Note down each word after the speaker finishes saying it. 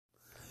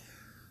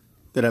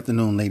Good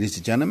afternoon, ladies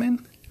and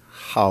gentlemen.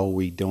 How are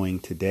we doing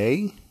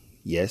today?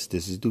 Yes,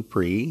 this is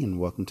Dupree, and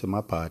welcome to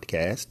my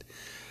podcast.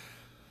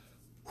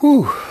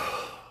 Whew.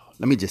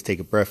 Let me just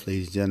take a breath,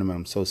 ladies and gentlemen.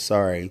 I'm so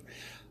sorry.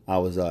 I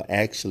was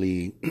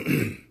actually,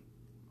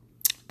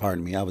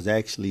 pardon me, I was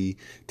actually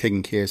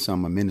taking care of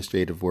some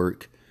administrative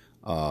work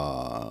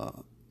for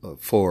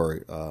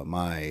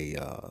my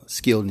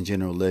Skilled and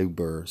General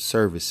Labor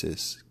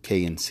Services,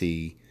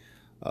 KNC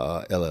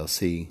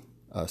LLC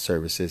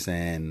services,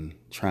 and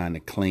trying to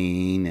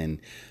clean and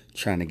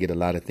trying to get a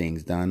lot of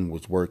things done.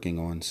 Was working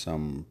on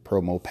some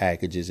promo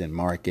packages and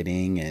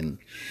marketing and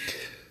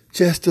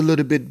just a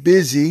little bit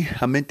busy.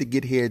 I meant to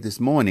get here this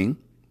morning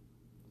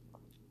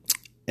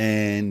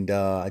and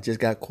I just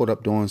got caught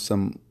up doing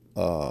some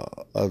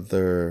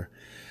other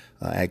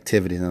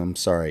activities. And I'm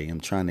sorry,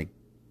 I'm trying to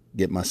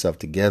get myself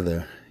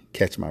together,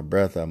 catch my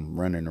breath. I'm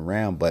running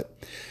around, but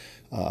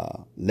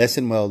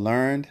lesson well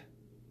learned,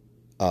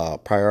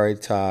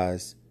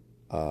 prioritize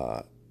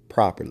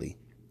properly,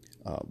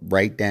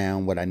 write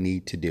down what I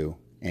need to do.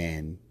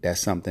 And that's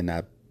something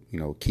I,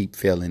 keep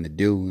failing to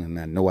do. And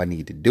I know I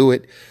need to do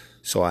it.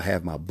 So I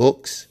have my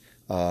books,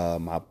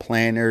 my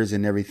planners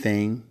and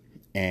everything.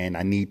 And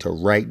I need to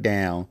write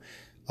down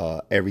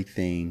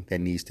everything that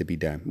needs to be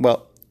done.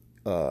 Well,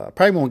 I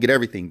probably won't get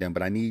everything done,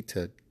 but I need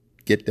to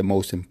get the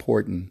most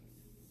important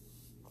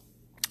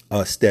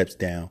steps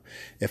down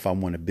if I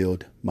want to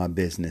build my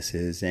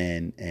businesses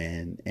and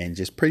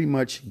just pretty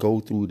much go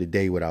through the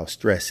day without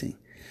stressing.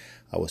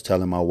 I was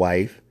telling my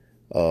wife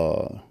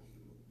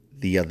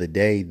the other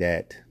day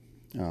that,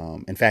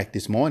 in fact,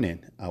 this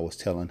morning I was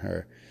telling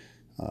her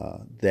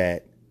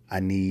that I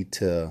need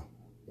to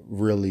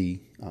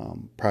really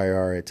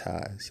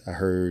prioritize. I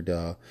heard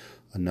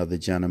another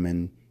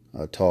gentleman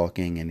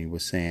talking, and he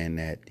was saying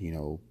that,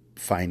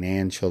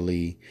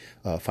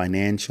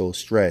 financial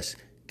stress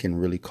can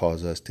really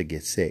cause us to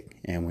get sick.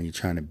 And when you're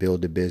trying to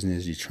build a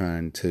business, you're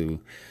trying to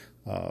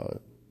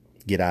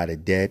get out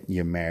of debt,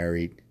 you're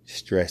married,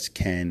 stress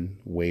can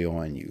weigh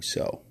on you.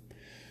 So,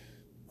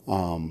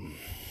 but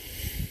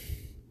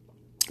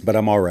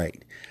I'm all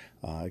right.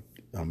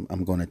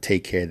 I'm going to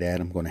take care of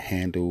that. I'm going to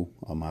handle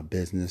my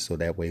business so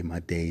that way my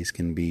days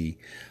can be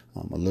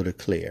a little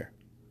clear.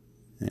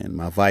 And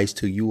my advice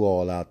to you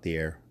all out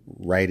there,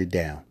 write it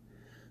down.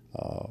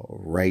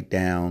 Write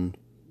down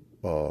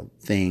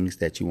things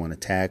that you want to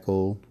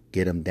tackle,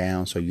 get them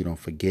down so you don't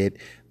forget,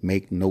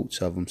 make notes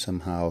of them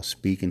somehow,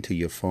 speak into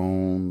your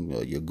phone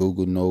or your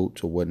Google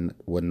Notes or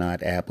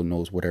whatnot, Apple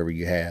Notes, whatever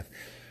you have.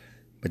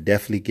 But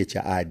definitely get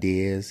your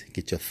ideas,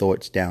 get your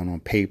thoughts down on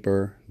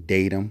paper,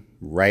 date them,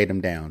 write them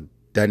down.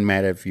 Doesn't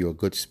matter if you're a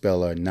good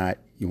speller or not,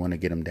 you want to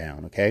get them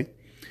down, okay?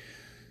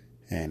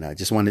 And I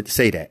just wanted to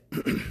say that.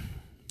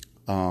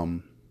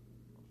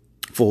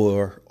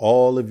 For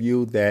all of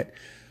you that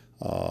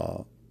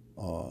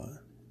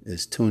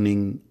is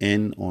tuning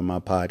in on my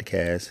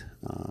podcast,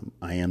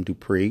 I am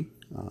Dupree.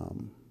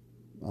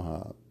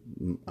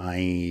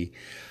 I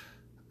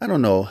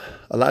don't know.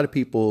 A lot of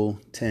people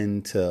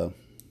tend to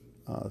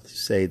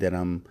say that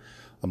I'm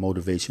a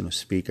motivational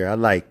speaker. I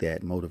like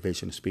that,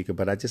 motivational speaker,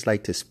 but I just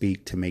like to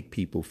speak to make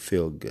people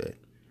feel good.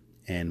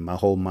 And my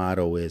whole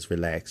motto is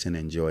relax and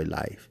enjoy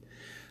life.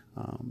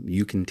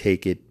 You can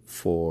take it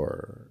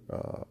for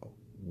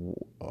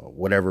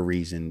whatever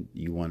reason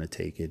you want to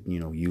take it,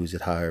 use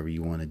it however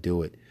you want to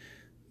do it.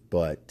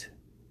 But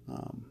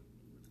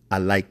I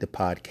like the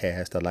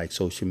podcast. I like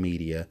social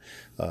media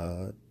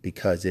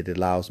because it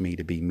allows me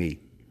to be me.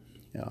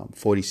 I'm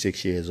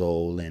 46 years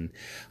old and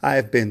I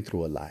have been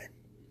through a lot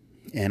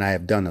and I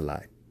have done a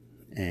lot.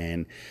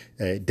 And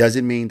it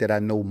doesn't mean that I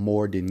know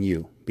more than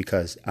you,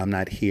 because I'm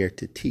not here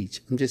to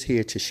teach. I'm just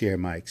here to share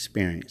my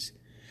experience,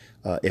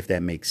 if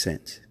that makes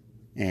sense.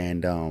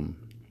 And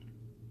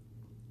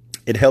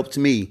it helped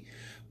me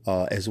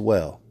as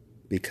well,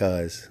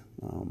 because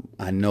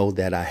I know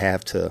that I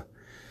have to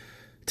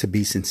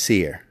be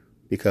sincere,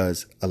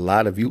 because a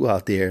lot of you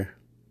out there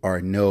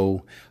are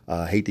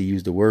I hate to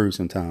use the word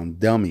sometimes,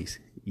 dummies.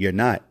 You're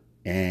not.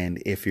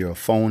 And if you're a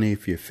phony,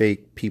 if you're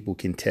fake, people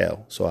can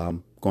tell. So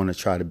I'm going to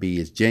try to be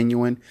as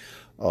genuine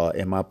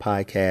in my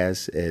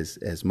podcast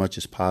as much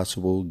as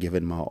possible,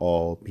 giving my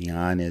all, be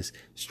honest,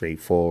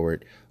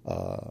 straightforward.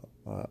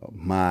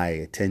 My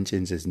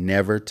intentions is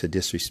never to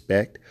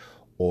disrespect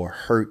or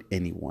hurt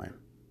anyone.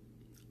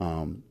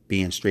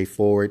 Being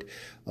straightforward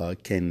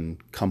can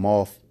come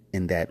off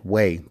in that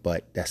way,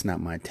 but that's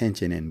not my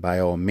intention. And by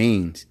all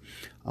means,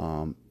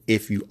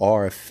 if you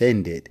are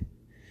offended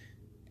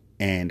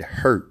and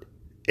hurt,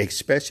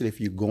 especially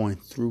if you're going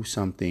through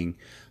something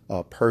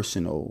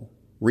personal,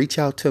 reach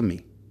out to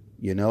me.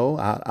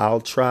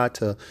 I'll try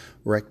to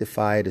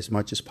rectify it as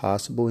much as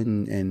possible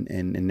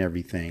and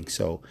everything.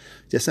 So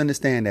just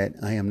understand that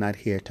I am not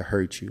here to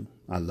hurt you.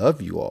 I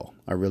love you all.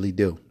 I really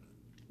do.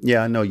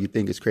 Yeah, I know you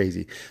think it's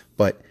crazy,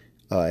 but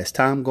as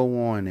time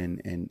go on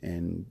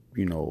and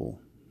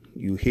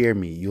you hear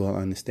me, you'll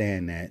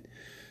understand that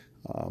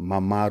my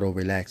motto,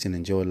 relax and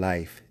enjoy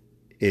life,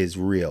 is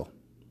real,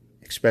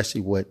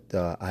 especially what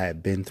I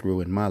had been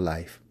through in my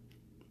life.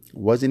 It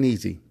wasn't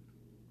easy.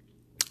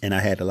 And I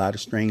had a lot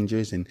of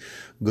strangers and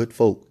good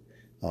folk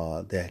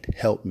that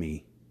helped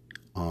me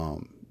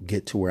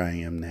get to where I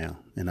am now.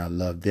 And I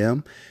love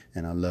them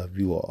and I love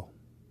you all.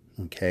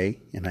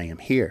 Okay. And I am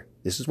here.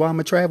 This is why I'm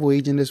a travel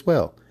agent as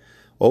well.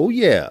 Oh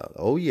yeah.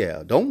 Oh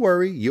yeah. Don't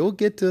worry.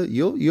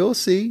 You'll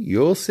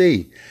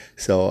see.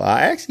 So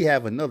I actually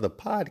have another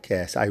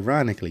podcast,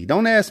 ironically.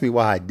 Don't ask me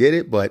why I did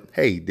it, but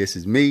hey, this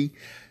is me.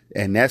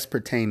 And that's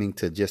pertaining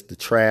to just the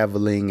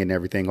traveling and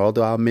everything.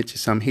 Although I'll mention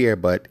some here,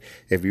 but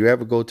if you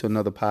ever go to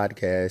another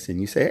podcast and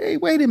you say, hey,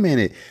 wait a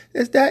minute,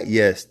 is that?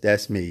 Yes,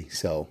 that's me.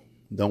 So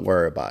don't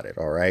worry about it.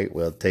 All right.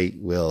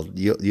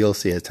 You'll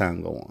see as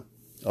time go on.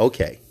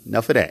 Okay.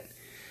 Enough of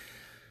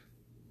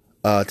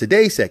that.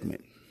 Today's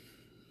segment.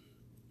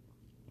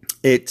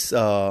 It's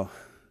a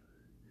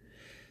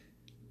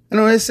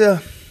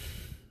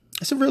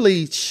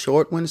really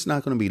short one. It's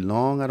not going to be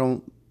long. I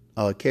don't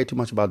care too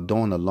much about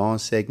doing the long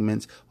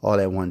segments all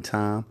at one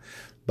time,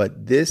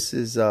 but this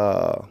is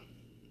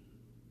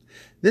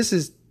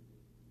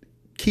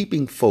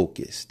keeping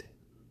focused.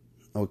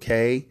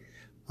 Okay.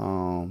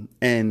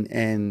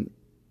 And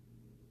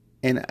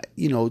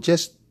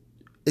just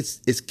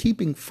it's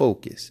keeping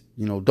focus.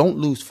 Don't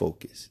lose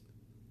focus.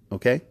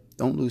 Okay.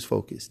 Don't lose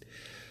focus.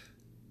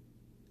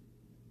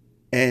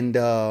 And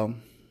I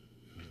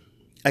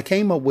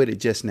came up with it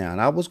just now, and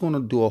I was going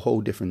to do a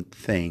whole different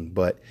thing,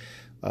 but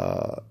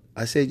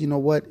I said, you know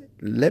what?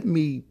 Let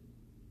me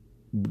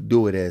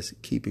do it as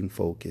keeping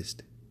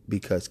focused,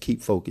 because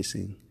keep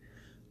focusing.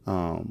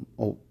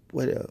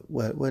 What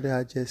did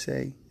I just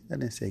say? I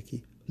didn't say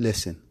keep.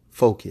 Listen,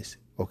 focus.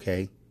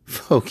 Okay,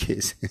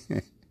 focus.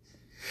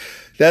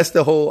 That's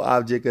the whole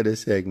object of the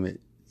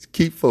segment.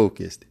 Keep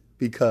focused,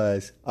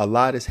 because a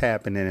lot is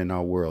happening in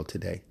our world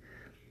today.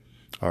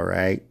 All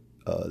right.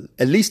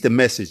 At least the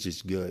message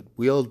is good.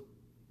 We'll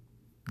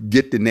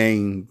get the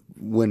name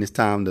when it's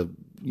time to,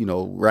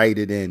 write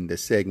it in the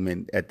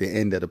segment at the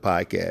end of the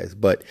podcast.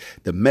 But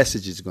the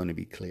message is going to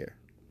be clear.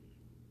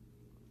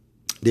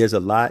 There's a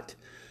lot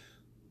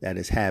that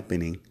is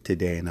happening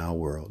today in our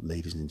world,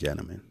 ladies and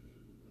gentlemen.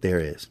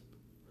 There is.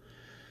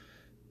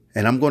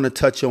 And I'm going to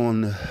touch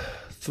on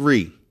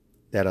 3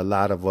 that a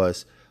lot of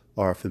us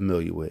are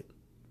familiar with.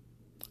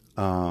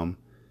 The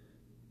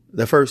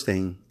first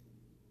thing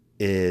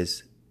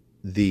is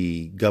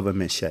the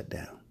government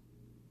shutdown.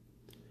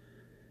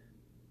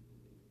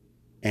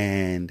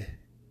 And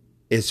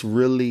it's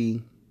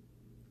really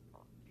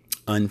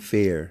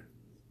unfair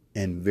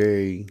and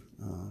very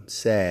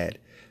sad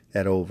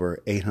that over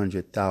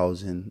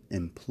 800,000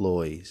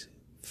 employees,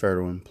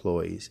 federal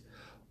employees,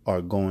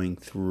 are going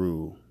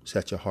through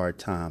such a hard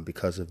time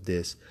because of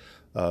this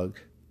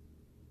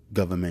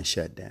government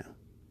shutdown.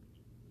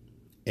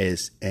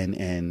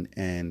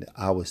 And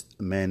I was,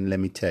 man,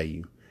 let me tell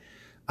you,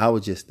 I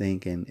was just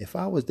thinking, if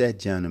I was that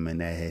gentleman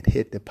that had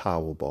hit the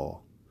Powerball,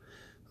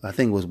 I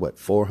think it was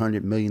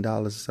 $400 million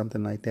or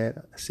something like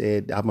that.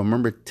 I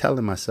remember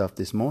telling myself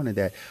this morning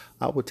that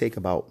I would take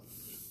about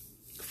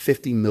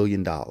 $50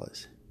 million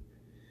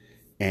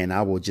and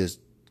I would just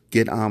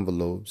get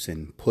envelopes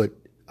and put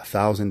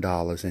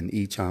 $1,000 in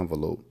each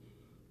envelope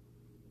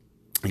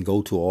and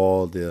go to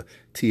all the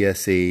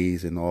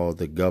TSAs and all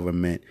the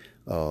government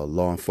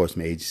law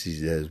enforcement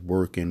agencies that is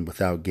working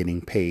without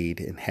getting paid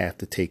and have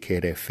to take care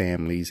of their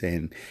families.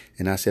 And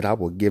I said, I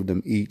will give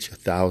them each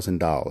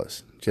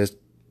 $1,000. Just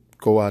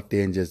go out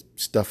there and just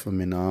stuff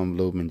them in the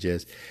envelope and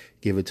just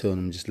give it to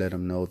them. Just let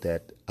them know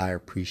that I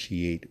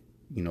appreciate,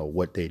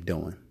 what they're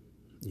doing,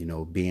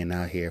 being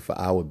out here for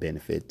our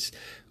benefits,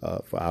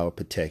 for our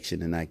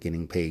protection, and not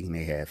getting paid, and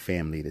they have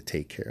family to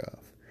take care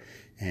of.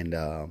 And,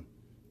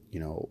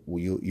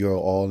 you're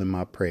all in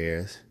my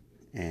prayers.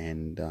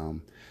 And,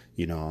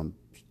 I'm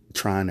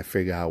trying to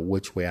figure out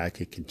which way I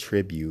could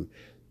contribute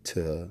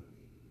to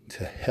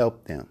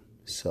help them.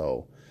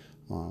 So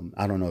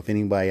I don't know if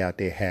anybody out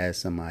there has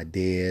some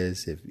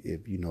ideas.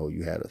 If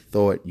you had a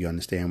thought, you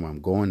understand where I'm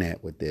going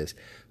at with this,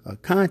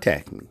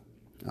 contact me.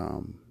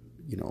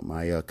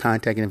 My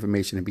contact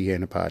information will be here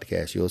in the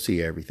podcast. You'll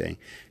see everything.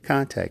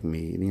 Contact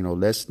me.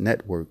 Let's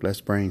network.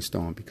 Let's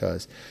brainstorm,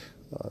 because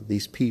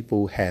these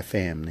people have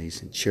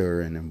families and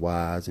children and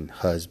wives and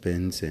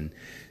husbands, and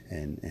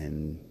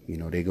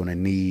they're going to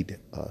need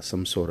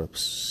some sort of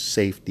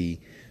safety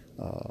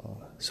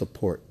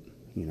support.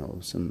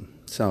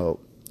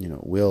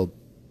 We'll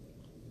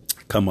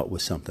come up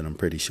with something, I'm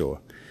pretty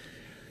sure.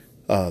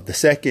 The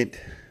second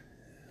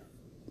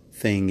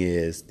thing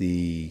is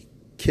the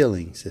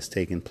killings that's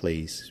taking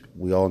place.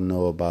 We all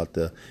know about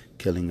the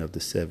killing of the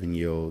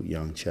 7-year-old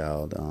young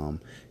child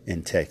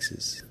in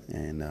Texas.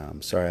 And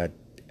I'm sorry, I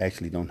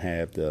actually don't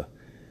have the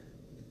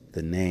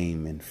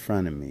name in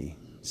front of me.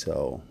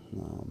 So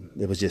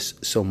there was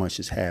just so much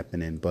is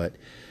happening, but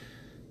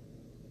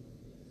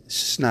it's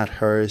just not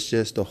her. It's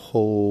just a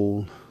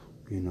whole,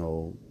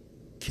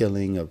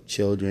 killing of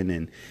children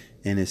and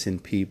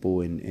innocent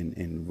people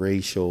and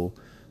racial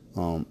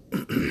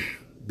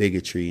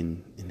bigotry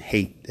and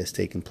hate that's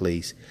taking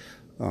place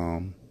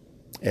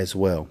as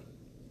well.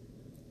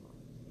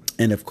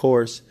 And of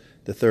course,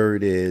 the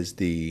third is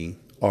the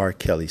R.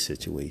 Kelly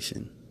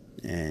situation.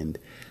 And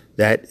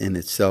that in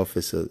itself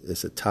is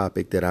a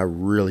topic that I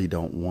really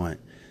don't want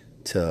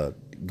to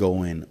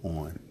go in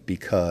on,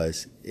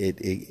 because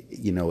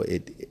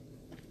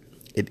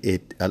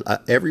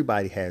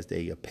everybody has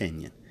their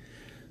opinion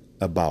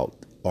about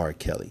R.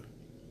 Kelly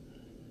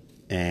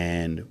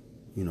and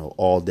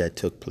all that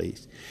took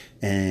place.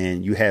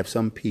 And you have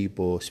some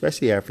people,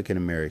 especially African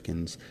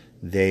Americans,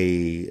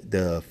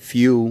 the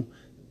few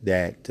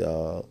that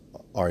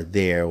are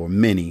there, or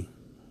many,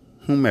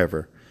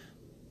 whomever,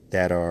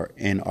 that are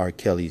in R.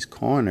 Kelly's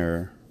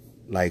corner,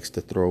 likes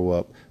to throw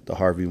up the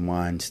Harvey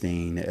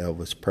Weinstein,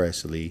 Elvis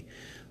Presley,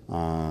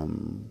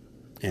 and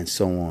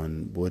so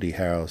on, Woody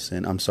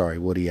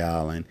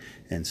Allen,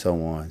 and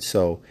so on.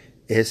 So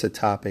it's a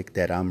topic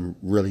that I'm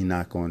really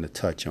not going to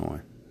touch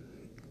on,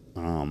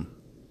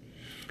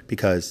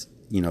 because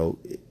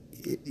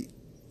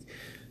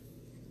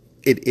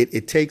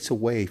it takes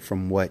away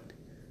from what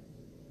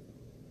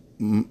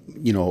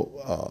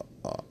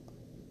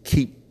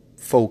keep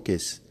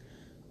focus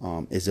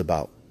is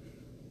about.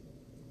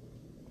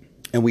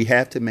 And we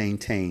have to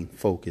maintain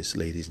focus,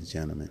 ladies and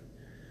gentlemen.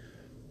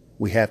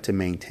 We have to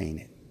maintain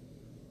it.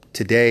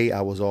 Today,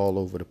 I was all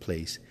over the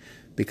place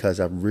because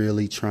I'm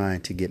really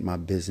trying to get my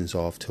business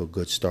off to a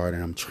good start,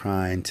 and I'm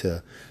trying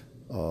to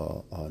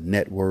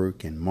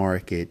network and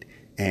market.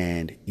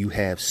 And you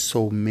have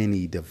so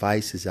many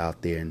devices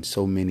out there and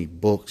so many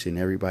books, and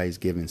everybody's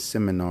giving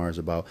seminars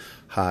about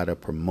how to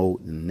promote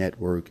and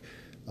network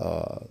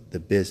the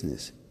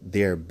business.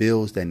 There are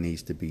bills that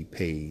needs to be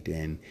paid,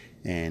 and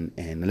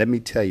let me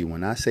tell you,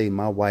 when I say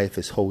my wife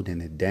is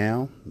holding it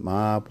down,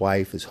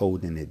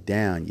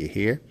 you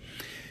hear?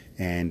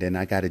 And then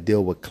I got to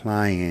deal with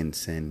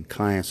clients, and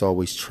clients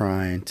always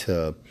trying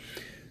to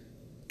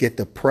get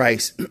the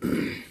price,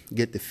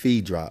 get the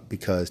fee drop,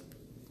 because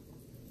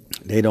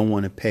they don't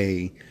want to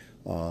pay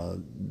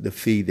the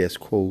fee that's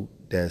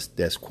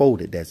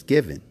quoted, that's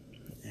given.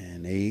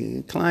 And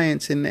they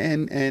clients, and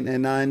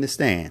I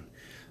understand,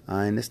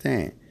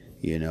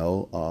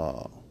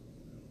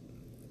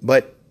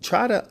 but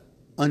try to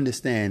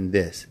understand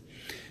this,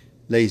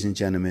 ladies and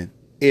gentlemen.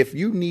 If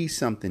you need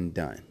something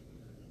done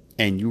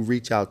and you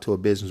reach out to a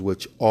business,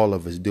 which all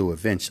of us do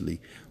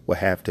eventually, will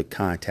have to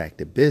contact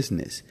the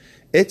business,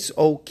 it's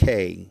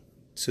okay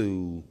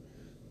to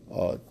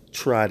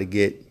try to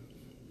get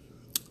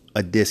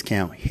a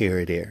discount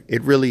here or there.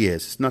 It really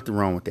is. There's nothing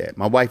wrong with that.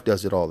 My wife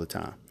does it all the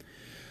time.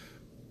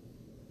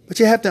 But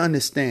you have to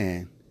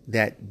understand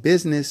that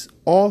business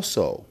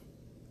also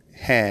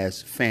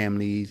has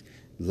families,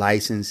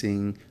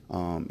 licensing,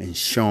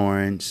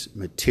 insurance,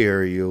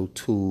 material,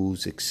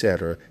 tools,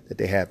 etc., that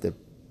they have to,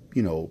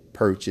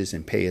 purchase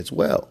and pay as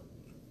well.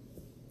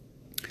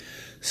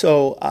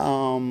 So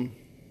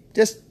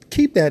just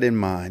keep that in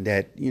mind,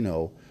 that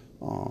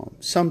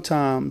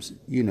sometimes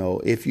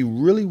if you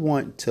really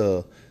want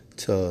to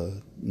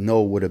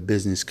know what a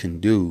business can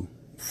do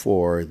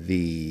for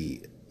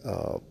the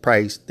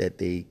price that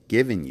they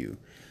given you,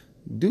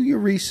 do your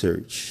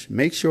research.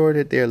 Make sure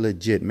that they're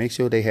legit. Make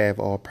sure they have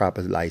all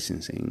proper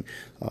licensing,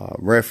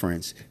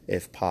 reference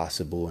if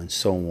possible, and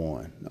so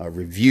on.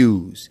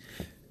 Reviews.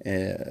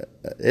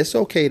 It's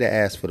okay to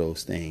ask for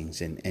those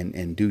things,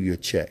 and do your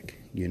check.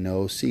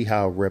 See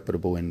how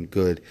reputable and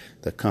good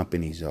the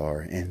companies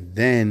are, and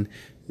then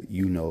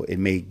it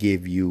may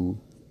give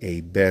you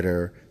a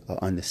better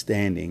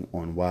understanding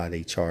on why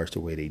they charge the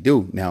way they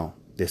do. Now,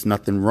 there's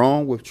nothing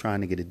wrong with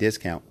trying to get a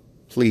discount.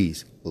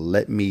 Please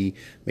let me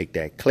make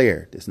that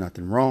clear. There's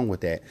nothing wrong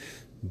with that.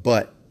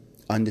 But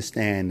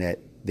understand that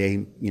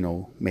they,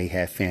 may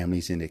have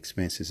families and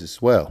expenses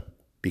as well,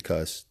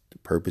 because the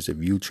purpose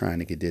of you trying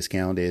to get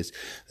discount is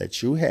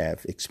that you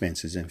have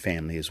expenses and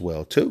family as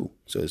well too.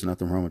 So there's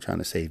nothing wrong with trying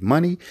to save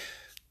money.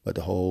 But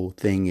the whole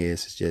thing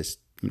is just,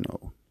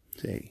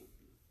 say,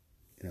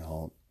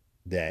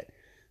 that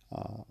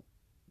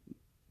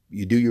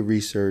you do your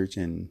research,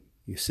 and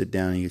you sit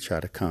down and you try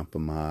to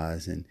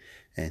compromise and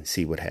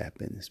see what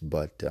happens.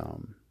 But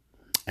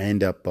I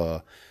end up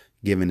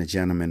giving the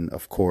gentleman,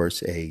 of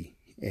course, a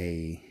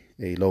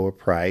lower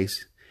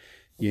price.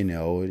 I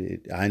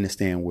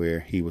understand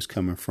where he was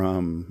coming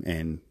from,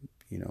 and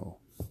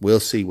we'll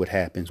see what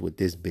happens with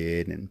this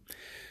bid, and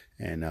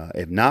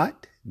if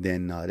not,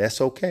 then that's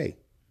okay,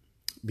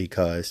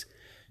 because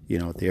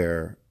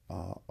there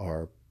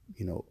are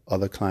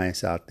other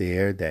clients out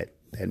there that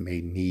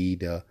may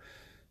need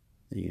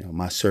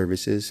my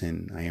services,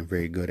 and I am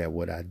very good at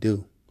what I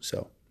do.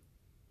 So,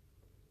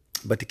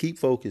 but to keep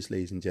focused,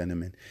 ladies and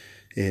gentlemen,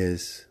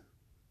 is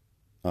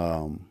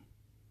all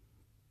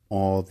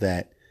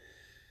that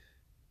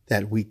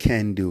we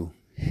can do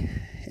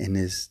in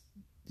this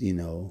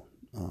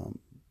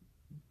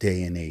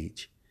day and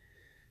age.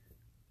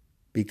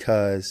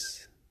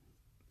 Because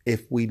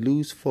if we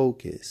lose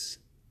focus,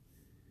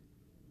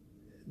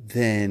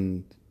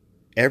 then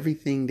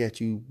everything that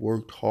you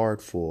worked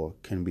hard for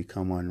can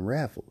become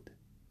unraveled.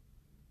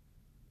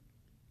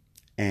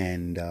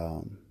 And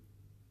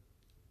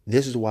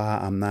this is why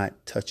I'm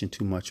not touching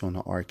too much on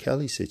the R.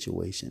 Kelly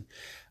situation.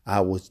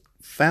 I was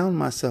found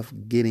myself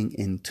getting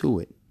into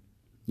it,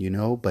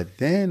 but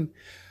then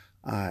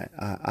I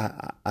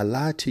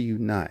lied to you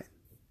not,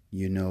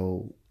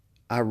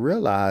 I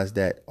realized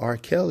that R.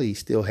 Kelly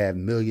still had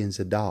millions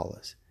of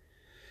dollars.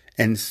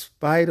 In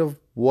spite of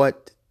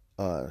what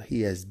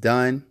he has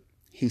done,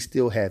 he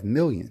still have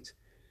millions.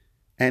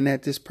 And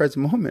at this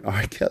present moment,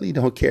 R. Kelly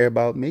don't care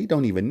about me,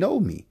 don't even know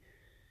me.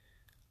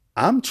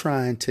 I'm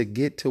trying to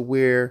get to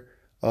where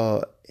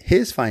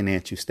his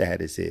financial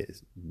status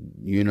is,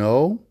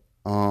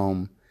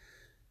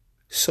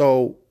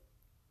 So,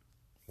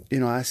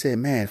 I said,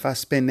 man, if I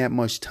spend that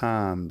much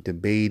time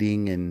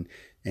debating and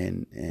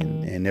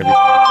everything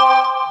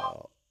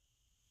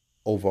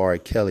over R.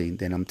 Kelly,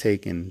 then I'm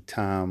taking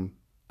time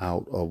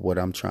out of what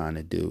I'm trying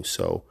to do.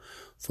 So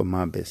for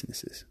my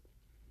businesses,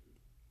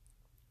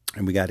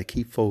 and we got to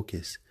keep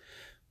focus,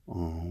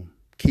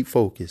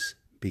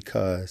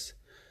 because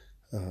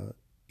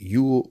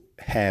you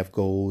have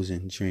goals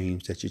and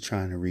dreams that you're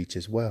trying to reach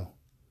as well.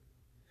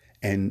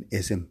 And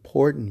it's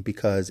important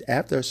because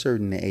after a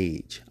certain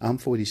age, I'm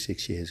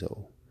 46 years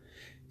old,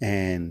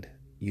 and,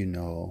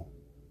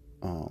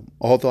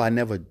 although I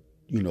never,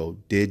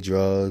 did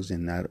drugs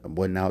and I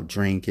wasn't out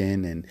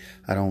drinking and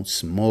I don't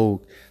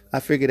smoke, I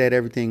figured that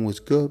everything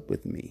was good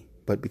with me.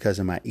 But because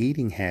of my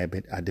eating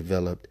habit, I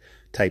developed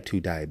type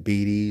 2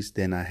 diabetes.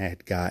 Then I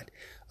had got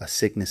a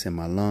sickness in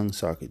my lung,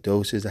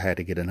 sarcoidosis. I had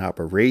to get an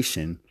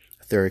operation,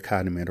 a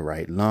thoracotomy of the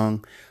right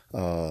lung,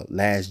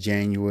 last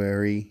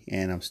January,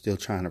 and I'm still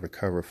trying to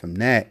recover from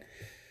that.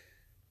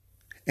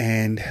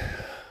 And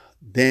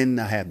then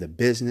I have the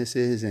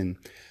businesses, and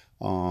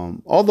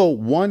although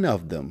one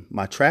of them,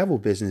 my travel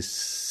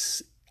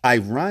business,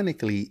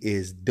 ironically,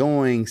 is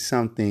doing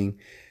something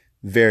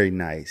very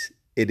nice.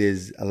 It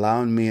is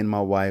allowing me and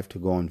my wife to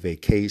go on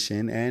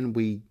vacation, and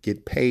we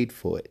get paid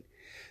for it.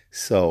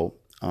 So,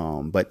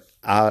 but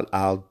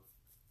I'll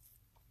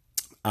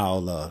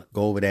go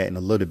over that in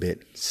a little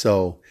bit.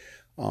 So,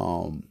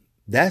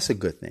 that's a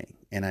good thing,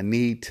 and I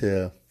need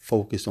to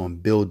focus on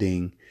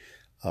building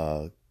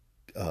our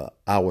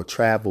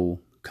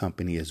travel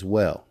company as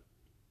well.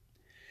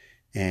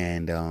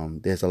 And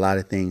there's a lot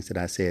of things that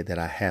I said that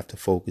I have to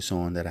focus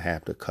on, that I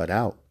have to cut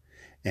out.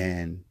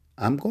 And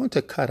I'm going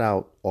to cut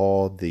out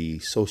all the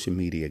social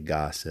media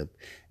gossip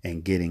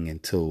and getting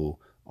into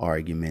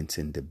arguments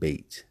and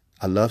debates.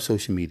 I love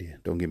social media,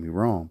 don't get me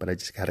wrong, but I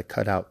just got to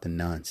cut out the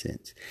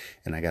nonsense.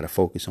 And I got to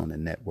focus on the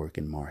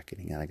networking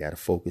marketing. And I got to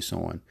focus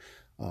on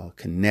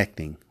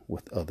connecting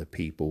with other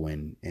people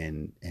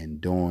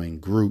and doing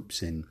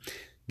groups and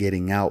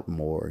getting out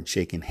more and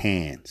shaking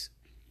hands.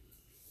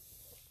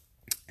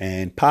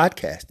 And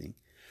podcasting.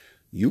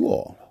 You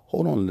all,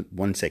 hold on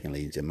 1 second,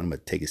 ladies and gentlemen. I'm going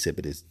to take a sip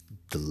of this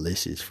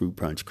delicious fruit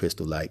punch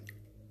Crystal Light.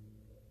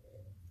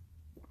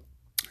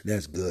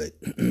 That's good.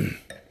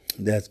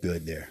 That's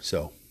good there.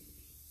 So,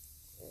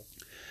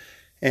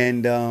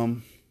 and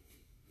if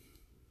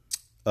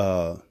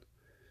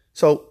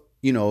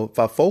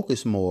I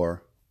focus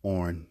more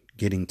on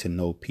getting to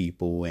know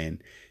people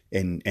and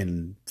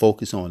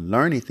focus on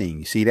learning things.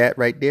 You see that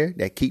right there?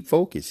 That keep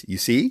focus. You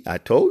see, I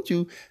told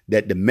you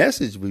that the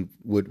message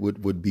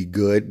would be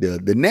good.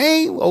 The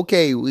name,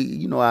 okay,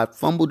 I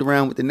fumbled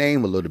around with the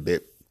name a little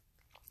bit,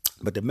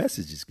 but the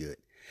message is good.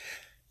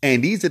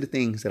 And these are the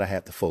things that I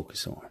have to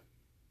focus on.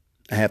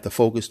 I have to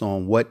focus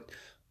on what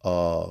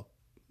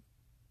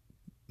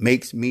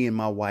makes me and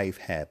my wife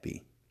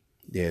happy.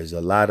 There's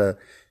a lot of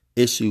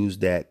issues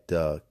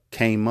that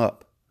came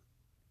up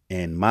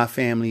in my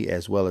family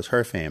as well as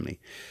her family,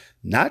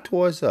 not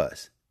towards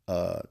us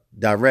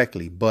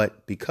directly,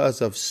 but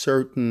because of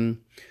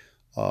certain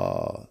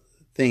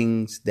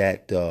things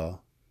that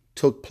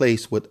took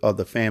place with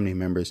other family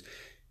members.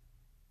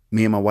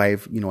 Me and my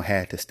wife,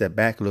 had to step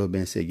back a little bit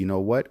and say, you know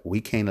what,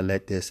 we can't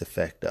let this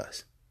affect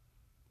us.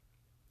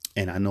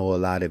 And I know a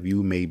lot of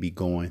you may be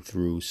going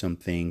through some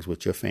things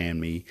with your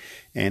family.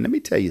 And let me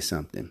tell you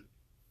something.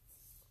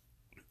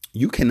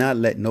 You cannot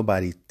let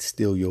nobody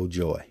steal your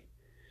joy.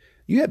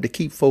 You have to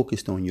keep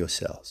focused on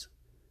yourselves.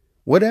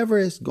 Whatever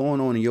is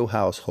going on in your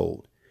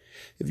household.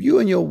 If you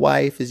and your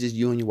wife, is just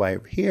you and your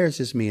wife. Here it's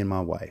just me and my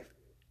wife.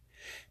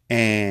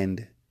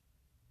 And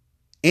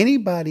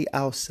anybody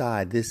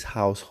outside this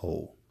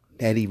household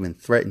that even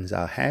threatens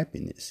our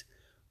happiness,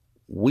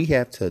 we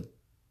have to,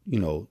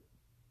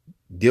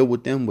 deal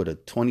with them with a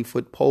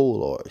 20-foot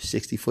pole or a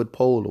 60-foot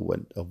pole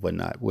or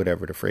whatnot,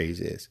 whatever the phrase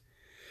is.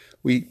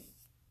 We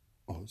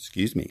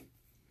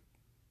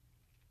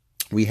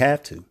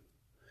have to.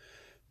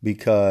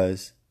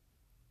 Because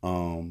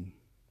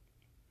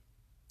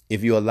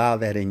if you allow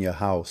that in your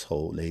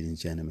household, ladies and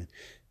gentlemen,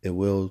 it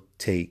will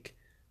take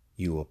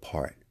you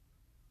apart.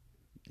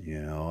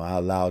 I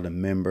allowed a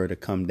member to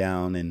come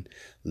down and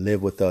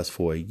live with us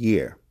for a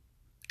year.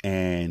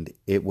 And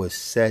it was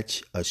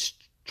such a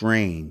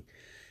strain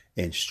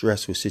and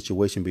stressful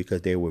situation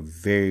because they were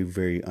very,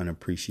 very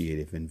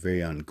unappreciative and very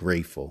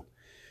ungrateful.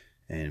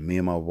 And me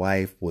and my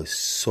wife was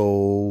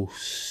so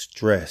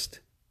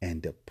stressed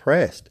and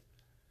depressed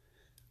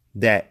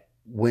that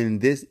when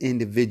this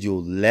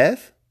individual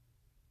left,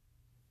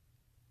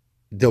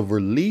 the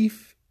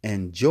relief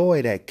and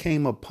joy that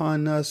came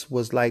upon us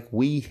was like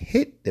we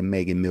hit the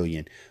Mega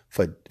Million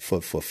for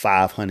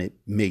 $500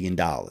 million.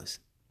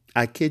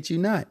 I kid you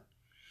not.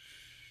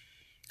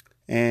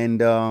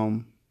 And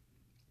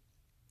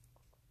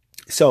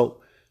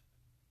so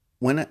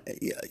when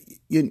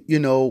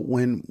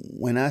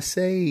when I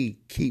say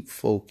keep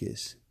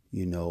focus,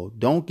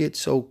 don't get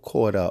so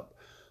caught up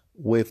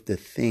with the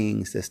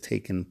things that's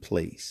taking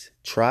place.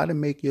 Try to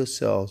make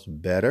yourselves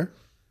better,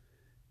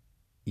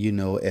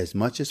 as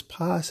much as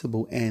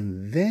possible.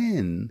 And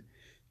then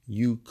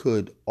you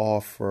could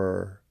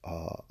offer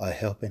a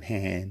helping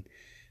hand,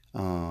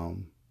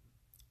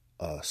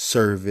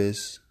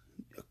 service,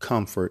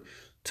 comfort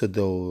to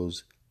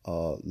those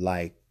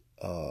like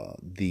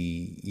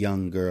the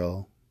young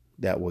girl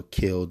that were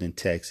killed in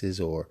Texas,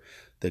 or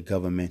the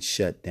government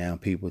shut down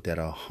people that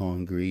are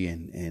hungry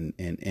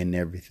and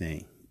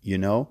everything.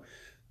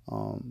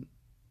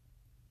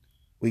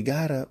 We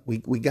gotta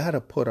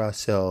put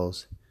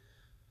ourselves,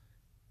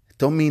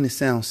 don't mean to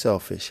sound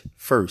selfish,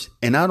 first.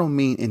 And I don't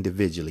mean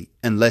individually,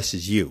 unless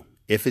it's you.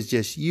 If it's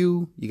just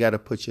you, you got to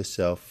put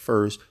yourself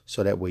first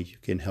so that way you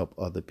can help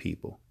other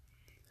people.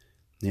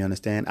 You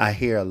understand? I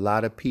hear a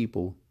lot of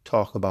people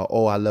talk about,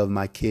 oh, I love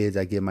my kids.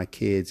 I give my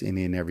kids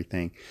any and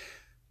everything.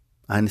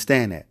 I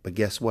understand that. But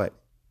guess what?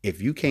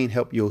 If you can't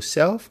help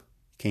yourself,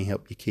 you can't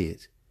help your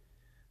kids.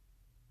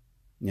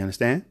 You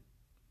understand?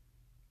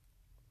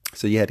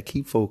 So you had to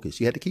keep focused.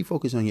 You had to keep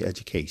focused on your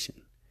education.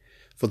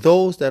 For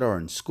those that are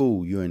in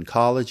school, you're in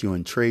college, you're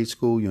in trade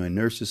school, you're in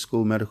nurses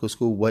school, medical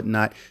school,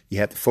 whatnot, you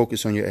have to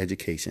focus on your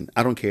education.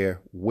 I don't care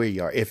where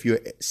you are. If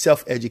you're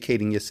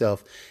self-educating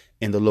yourself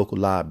in the local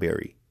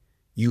library,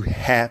 you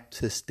have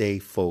to stay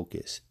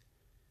focused.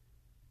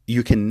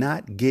 You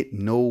cannot get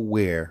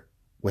nowhere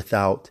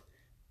without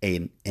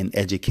an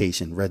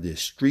education, whether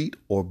it's street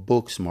or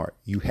book smart.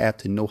 You have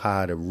to know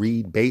how to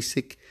read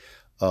basic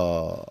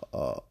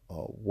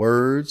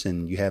words,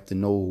 and you have to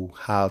know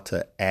how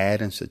to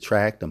add and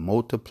subtract and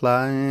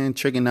multiply and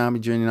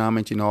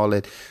trigonometry, all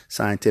that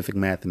scientific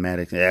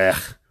mathematics.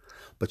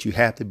 But you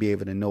have to be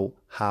able to know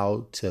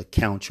how to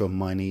count your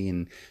money,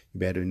 and you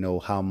better know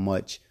how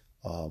much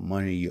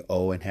money you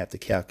owe and have to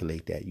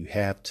calculate that. You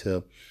have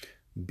to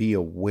be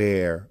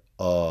aware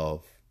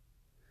of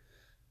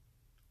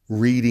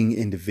reading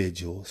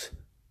individuals.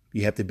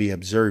 You have to be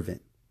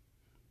observant.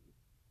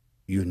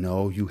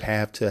 You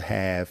have to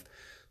have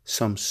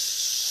some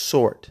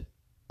sort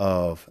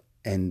of,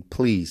 and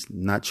please,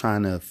 not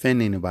trying to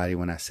offend anybody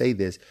when I say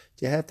this,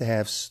 you have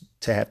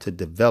to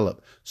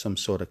develop some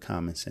sort of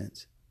common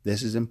sense.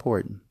 This is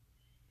important.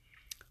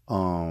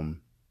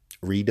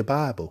 Read the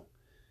Bible.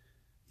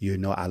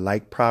 I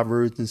like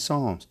Proverbs and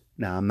Psalms.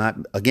 Now, I'm not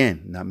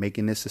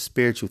making this a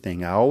spiritual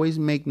thing. I always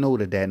make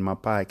note of that in my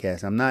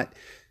podcast. I'm not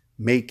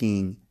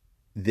making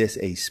this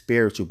a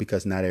spiritual,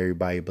 because not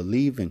everybody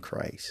believe in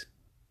Christ.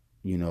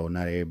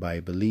 Not everybody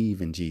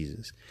believe in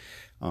Jesus.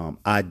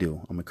 I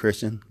do. I'm a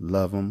Christian,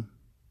 love him,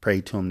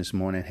 prayed to him this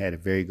morning, had a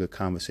very good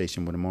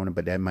conversation with him on it,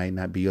 but that might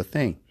not be your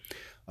thing.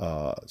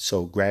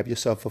 So grab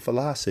yourself a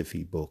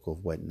philosophy book or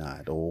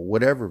whatnot, or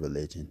whatever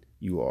religion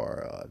you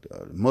are,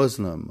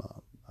 Muslim.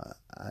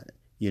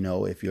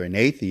 If you're an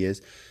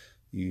atheist,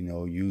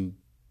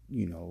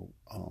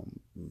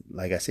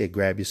 like I said,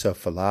 grab yourself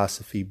a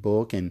philosophy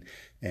book and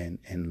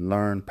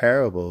learn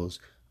parables,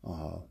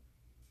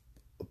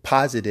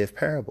 positive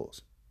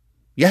parables.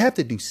 You have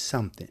to do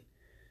something.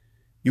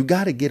 You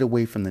got to get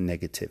away from the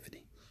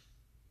negativity.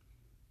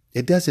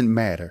 It doesn't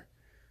matter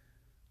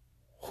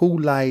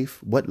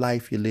what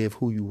life you live,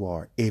 who you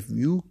are. If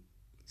you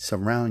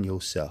surround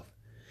yourself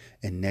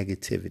in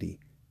negativity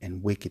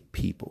and wicked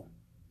people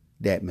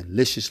that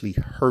maliciously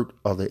hurt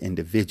other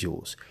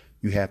individuals,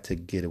 you have to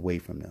get away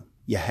from them.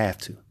 You have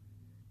to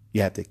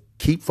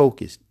keep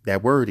focused.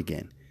 That word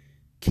again,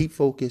 keep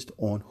focused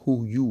on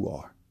who you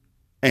are.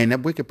 And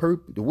that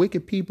the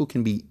wicked people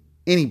can be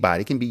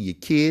anybody. It can be your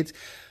kids.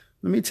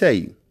 Let me tell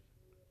you,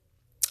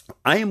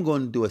 I am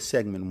going to do a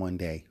segment one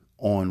day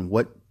on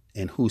what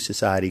and who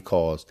society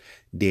calls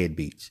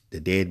deadbeats. The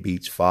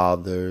deadbeats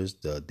fathers,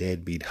 the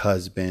deadbeat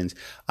husbands.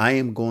 I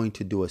am going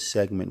to do a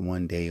segment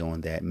one day on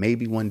that.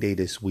 Maybe one day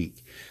this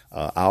week.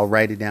 I'll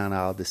write it down.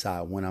 I'll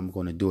decide when I'm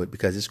going to do it,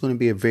 because it's going to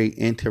be a very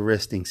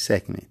interesting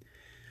segment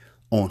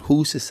on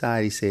who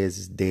society says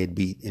is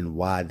deadbeat and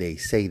why they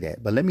say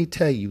that. But let me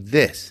tell you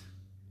this.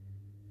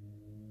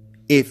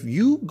 If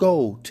you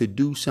go to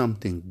do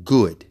something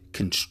good,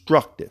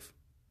 constructive,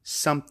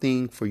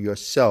 something for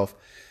yourself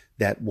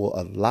that will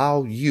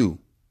allow you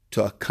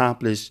to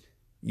accomplish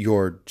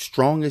your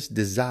strongest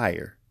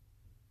desire,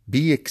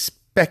 be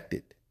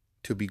expected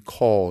to be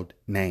called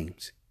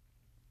names.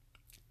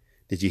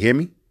 Did you hear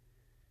me?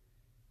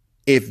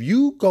 If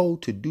you go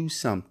to do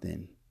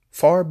something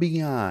far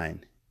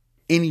beyond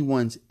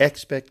anyone's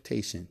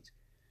expectations,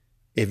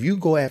 if you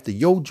go after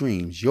your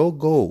dreams, your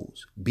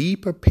goals, be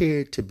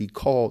prepared to be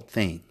called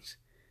things.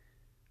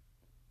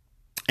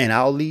 And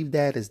I'll leave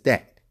that as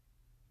that.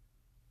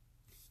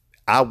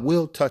 I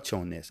will touch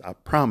on this. I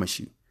promise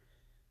you.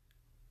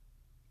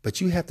 But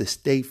you have to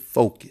stay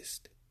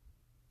focused.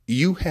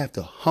 You have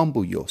to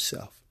humble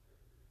yourself.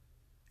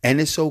 And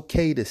it's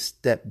okay to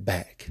step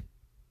back,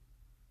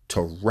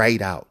 to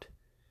write out.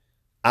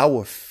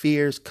 Our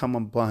fears come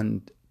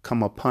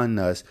upon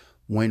us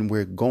when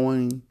we're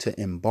going to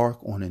embark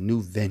on a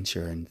new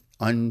venture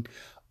and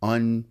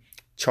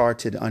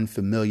uncharted,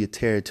 unfamiliar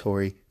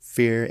territory.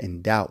 Fear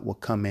and doubt will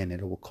come in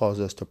and it will cause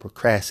us to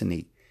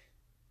procrastinate.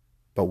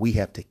 But we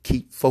have to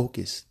keep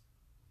focused.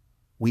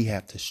 We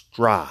have to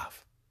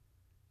strive.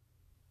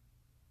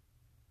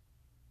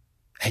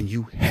 And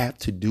you have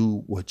to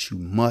do what you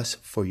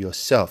must for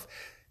yourself.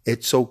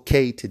 It's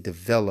okay to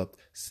develop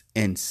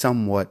in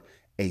somewhat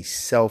a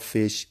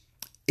selfish,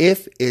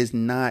 if it's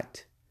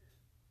not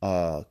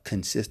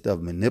consist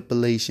of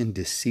manipulation,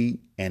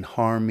 deceit, and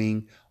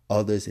harming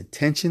others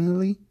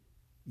intentionally,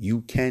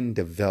 you can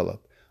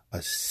develop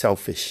a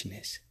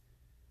selfishness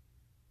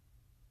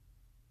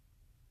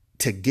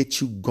to get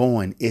you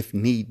going if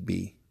need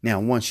be. Now,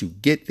 once you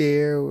get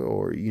there,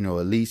 or,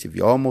 at least if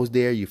you're almost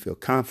there, you feel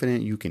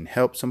confident, you can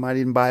help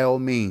somebody, and by all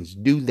means,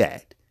 do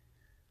that.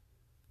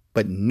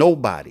 But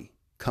nobody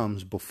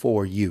comes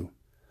before you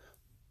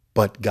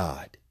but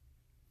God.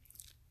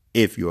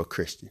 If you're a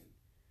Christian.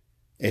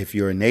 If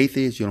you're an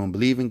atheist, you don't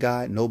believe in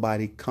God,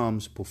 nobody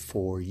comes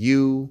before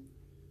you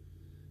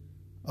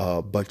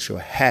but your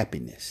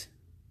happiness.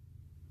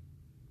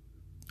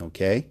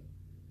 Okay?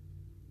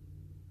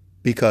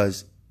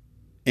 Because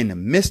in the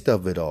midst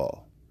of it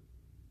all,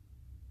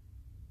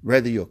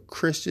 whether you're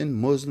Christian,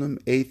 Muslim,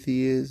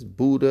 atheist,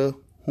 Buddha,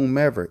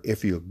 whomever,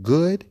 if you're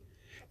good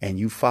and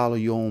you follow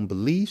your own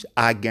beliefs,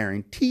 I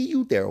guarantee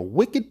you there are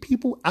wicked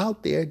people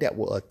out there that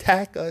will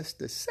attack us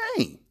the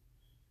same.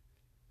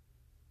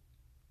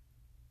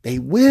 They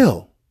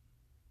will.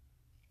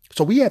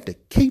 So we have to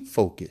keep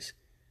focused.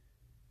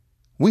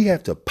 We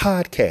have to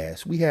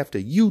podcast. We have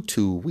to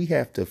YouTube. We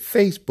have to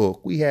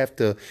Facebook. We have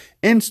to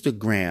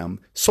Instagram.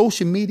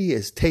 Social media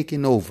is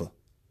taking over.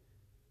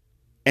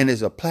 And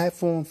is a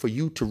platform for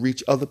you to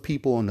reach other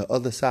people on the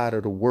other side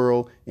of the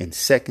world in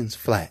seconds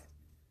flat.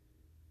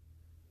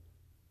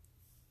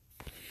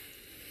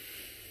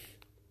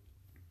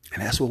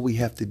 And that's what we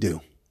have to do.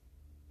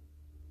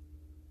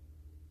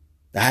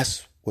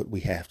 That's what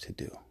we have to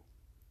do.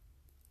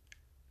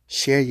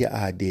 Share your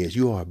ideas.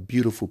 You are a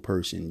beautiful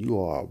person. You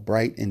are a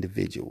bright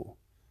individual.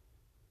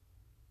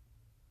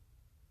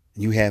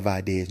 You have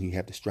ideas and you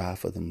have to strive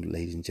for them,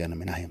 ladies and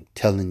gentlemen. I am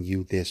telling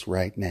you this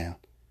right now.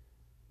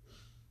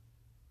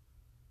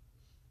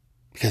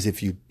 Because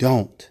if you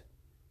don't,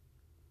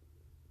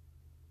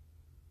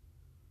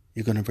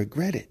 you're going to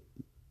regret it.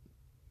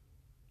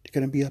 You're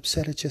going to be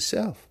upset at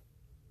yourself.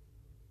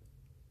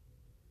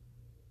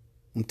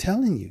 I'm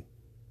telling you.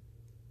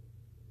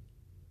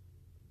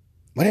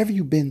 Whatever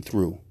you've been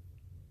through,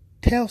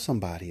 tell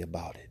somebody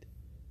about it.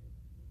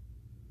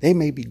 They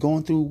may be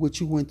going through what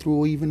you went through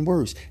or even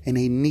worse, and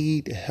they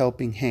need a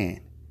helping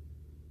hand.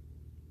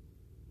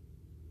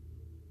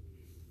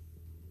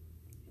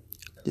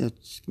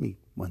 Just give me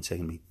 1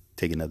 second. Let me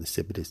take another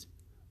sip of this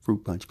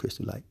fruit punch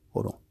Crystal Light.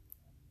 Hold on.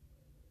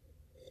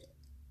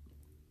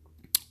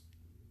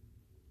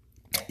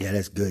 Yeah,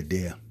 that's good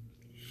there.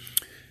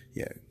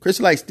 Yeah,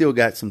 Crystal Light still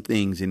got some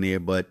things in there,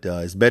 but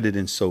it's better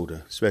than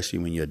soda, especially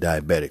when you're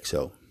diabetic.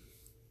 So,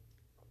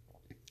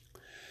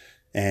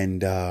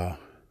 and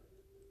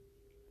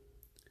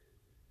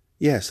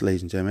yes,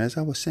 ladies and gentlemen, as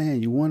I was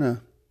saying, you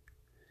want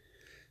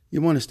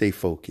to stay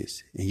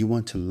focused and you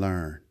want to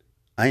learn.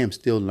 I am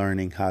still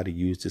learning how to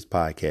use this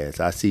podcast.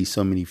 I see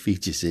so many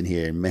features in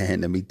here, and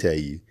man, let me tell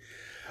you,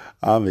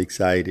 I'm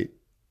excited.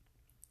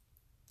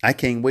 I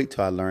can't wait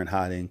till I learn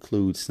how to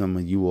include some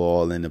of you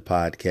all in the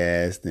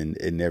podcast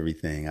and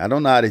everything. I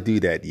don't know how to do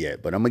that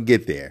yet, but I'm going to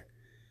get there.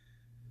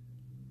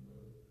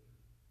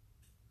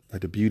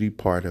 But the beauty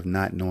part of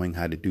not knowing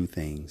how to do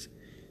things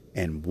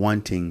and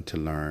wanting to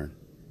learn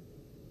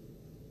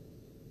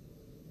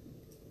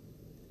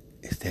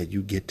is that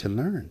you get to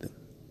learn them.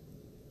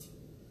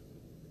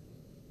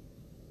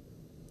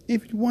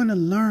 If you want to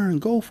learn,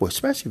 go for it,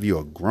 especially if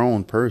you're a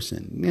grown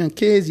person.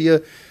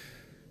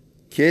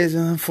 Kids,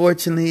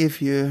 unfortunately, if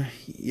you're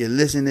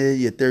listening to it,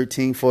 you're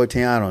 13,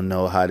 14, I don't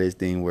know how this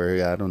thing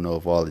works. I don't know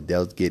if all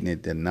adults getting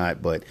it or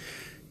not, but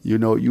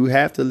you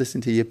have to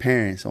listen to your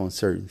parents on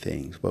certain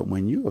things. But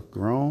when you are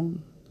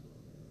grown,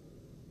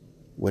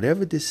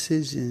 whatever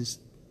decisions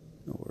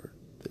or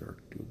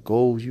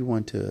goals you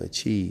want to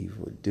achieve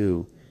or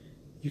do,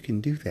 you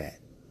can do that.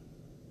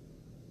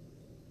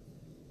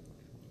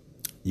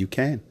 You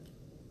can.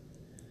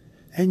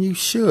 And you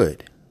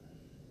should.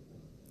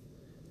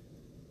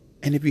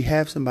 And if you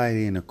have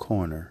somebody in a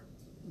corner,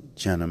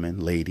 gentlemen,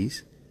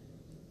 ladies,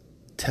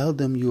 tell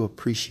them you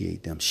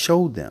appreciate them.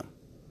 Show them.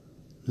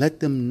 Let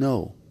them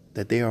know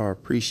that they are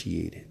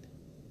appreciated.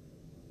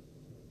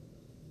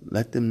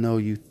 Let them know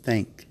you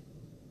thank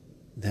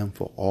them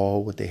for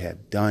all what they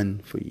have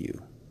done for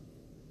you.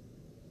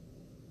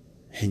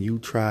 And you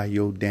try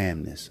your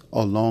damnness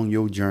along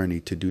your journey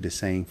to do the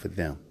same for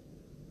them.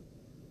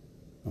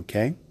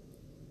 Okay?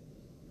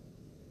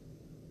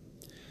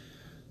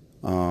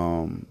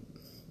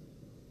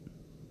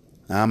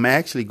 I'm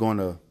actually going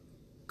to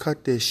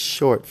cut this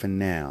short for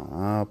now.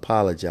 I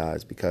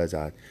apologize because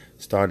I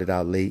started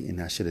out late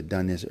and I should have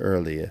done this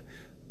earlier.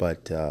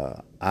 But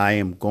I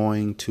am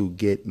going to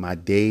get my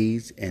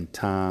days and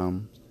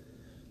time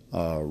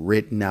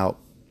written out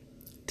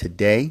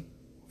today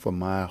for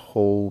my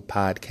whole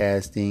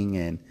podcasting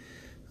and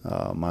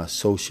my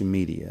social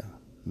media.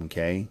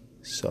 Okay,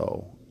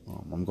 so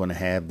I'm going to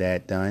have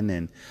that done,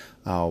 and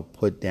I'll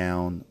put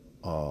down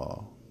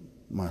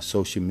my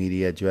social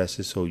media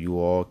addresses so you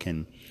all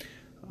can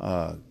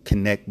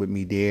connect with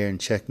me there and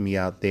check me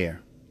out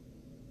there.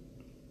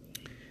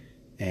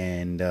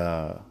 And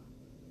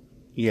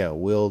yeah,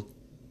 we'll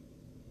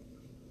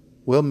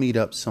meet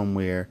up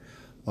somewhere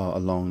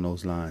along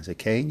those lines.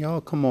 Okay,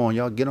 y'all, come on,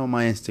 y'all get on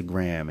my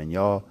Instagram and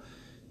y'all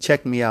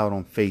check me out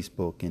on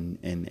Facebook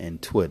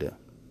and Twitter.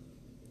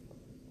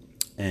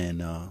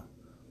 And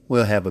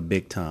we'll have a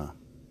big time.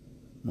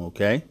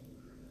 Okay?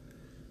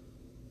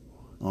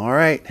 All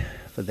right.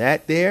 For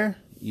that there,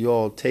 you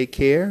all take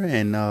care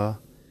and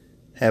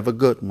have a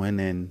good one.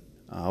 And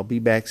I'll be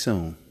back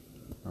soon.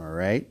 All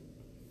right?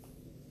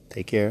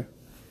 Take care.